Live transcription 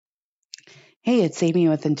Hey, it's Amy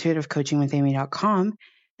with intuitivecoachingwithamy.com,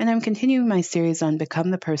 and I'm continuing my series on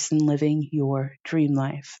Become the Person Living Your Dream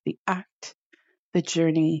Life, the act, the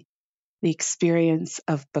journey, the experience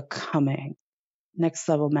of becoming, next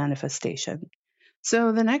level manifestation.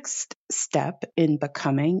 So the next step in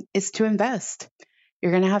becoming is to invest.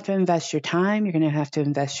 You're going to have to invest your time. You're going to have to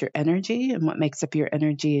invest your energy. And what makes up your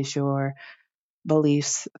energy is your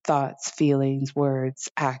beliefs, thoughts, feelings,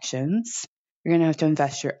 words, actions. You're going to have to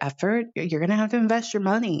invest your effort. You're going to have to invest your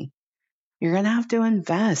money. You're going to have to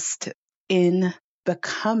invest in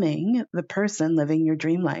becoming the person living your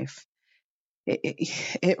dream life.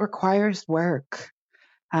 It requires work.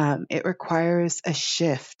 It requires a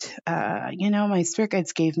shift. My spirit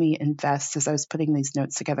guides gave me invest as I was putting these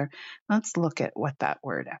notes together. Let's look at what that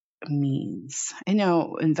word means. I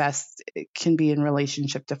know invest can be in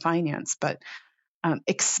relationship to finance, but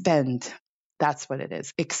expend, that's what it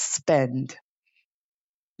is. Expend.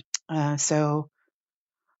 So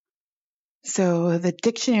the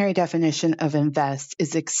dictionary definition of invest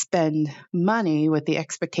is expend money with the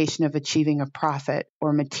expectation of achieving a profit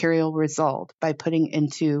or material result by putting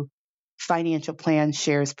into financial plan,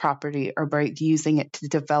 shares, property, or by using it to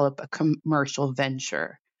develop a commercial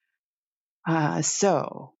venture.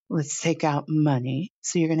 So let's take out money.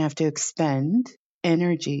 So you're going to have to expend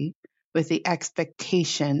energy with the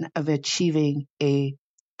expectation of achieving a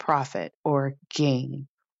profit or gain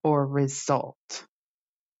or result.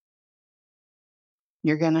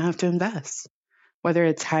 You're going to have to invest, whether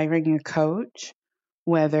it's hiring a coach,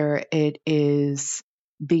 whether it is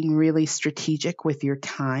being really strategic with your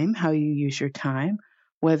time, how you use your time,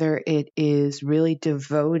 whether it is really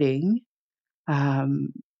devoting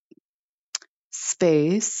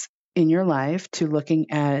space in your life to looking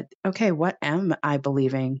at, okay, what am I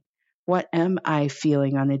believing? What am I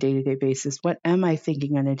feeling on a day-to-day basis? What am I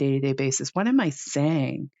thinking on a day-to-day basis? What am I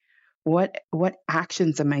saying? What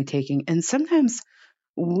actions am I taking? And sometimes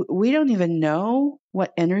we don't even know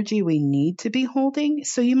what energy we need to be holding.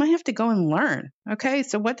 So you might have to go and learn. Okay.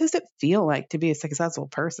 So what does it feel like to be a successful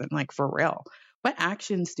person? Like for real? What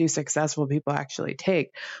actions do successful people actually take?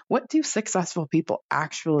 What do successful people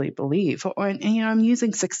actually believe? I'm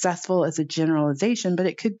using successful as a generalization, but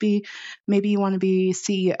it could be maybe you want to be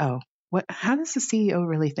CEO. How does the CEO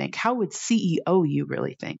really think? How would CEO you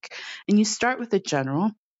really think? And you start with the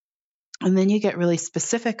general. And then you get really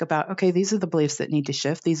specific about, okay, these are the beliefs that need to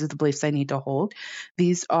shift. These are the beliefs I need to hold.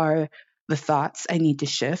 These are the thoughts I need to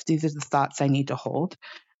shift. These are the thoughts I need to hold.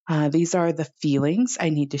 These are the feelings I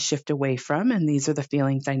need to shift away from, and these are the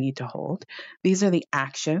feelings I need to hold. These are the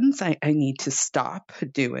actions I need to stop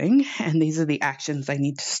doing, and these are the actions I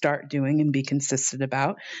need to start doing and be consistent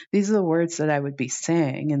about. These are the words that I would be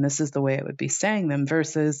saying, and this is the way I would be saying them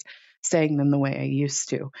versus saying them the way I used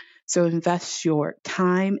to. So invest your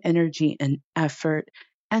time, energy, and effort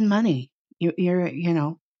and money.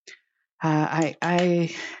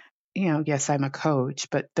 Yes, I'm a coach,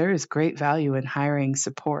 but there is great value in hiring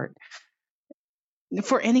support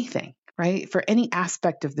for anything, right? For any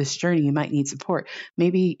aspect of this journey, you might need support.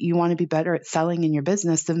 Maybe you want to be better at selling in your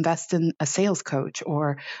business, invest in a sales coach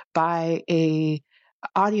or buy a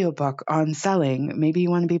audiobook on selling. Maybe you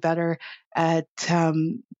want to be better at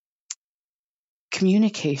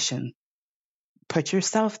communication. Put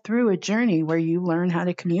yourself through a journey where you learn how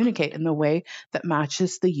to communicate in the way that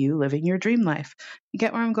matches the you living your dream life. You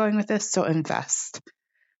get where I'm going with this? So invest.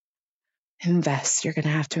 Invest. You're going to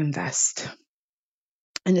have to invest.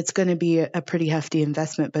 And it's going to be a pretty hefty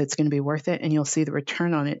investment, but it's going to be worth it. And you'll see the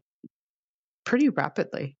return on it pretty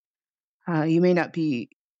rapidly. You may not be,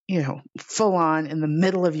 full on in the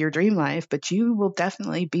middle of your dream life, but you will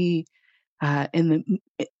definitely be in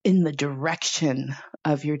the direction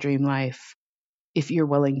of your dream life if you're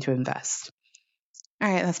willing to invest.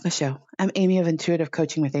 All right, that's my show. I'm Amy of Intuitive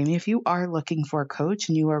Coaching with Amy. If you are looking for a coach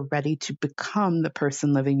and you are ready to become the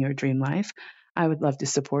person living your dream life, I would love to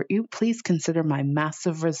support you. Please consider my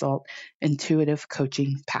massive result intuitive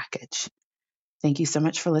coaching package. Thank you so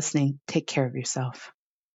much for listening. Take care of yourself.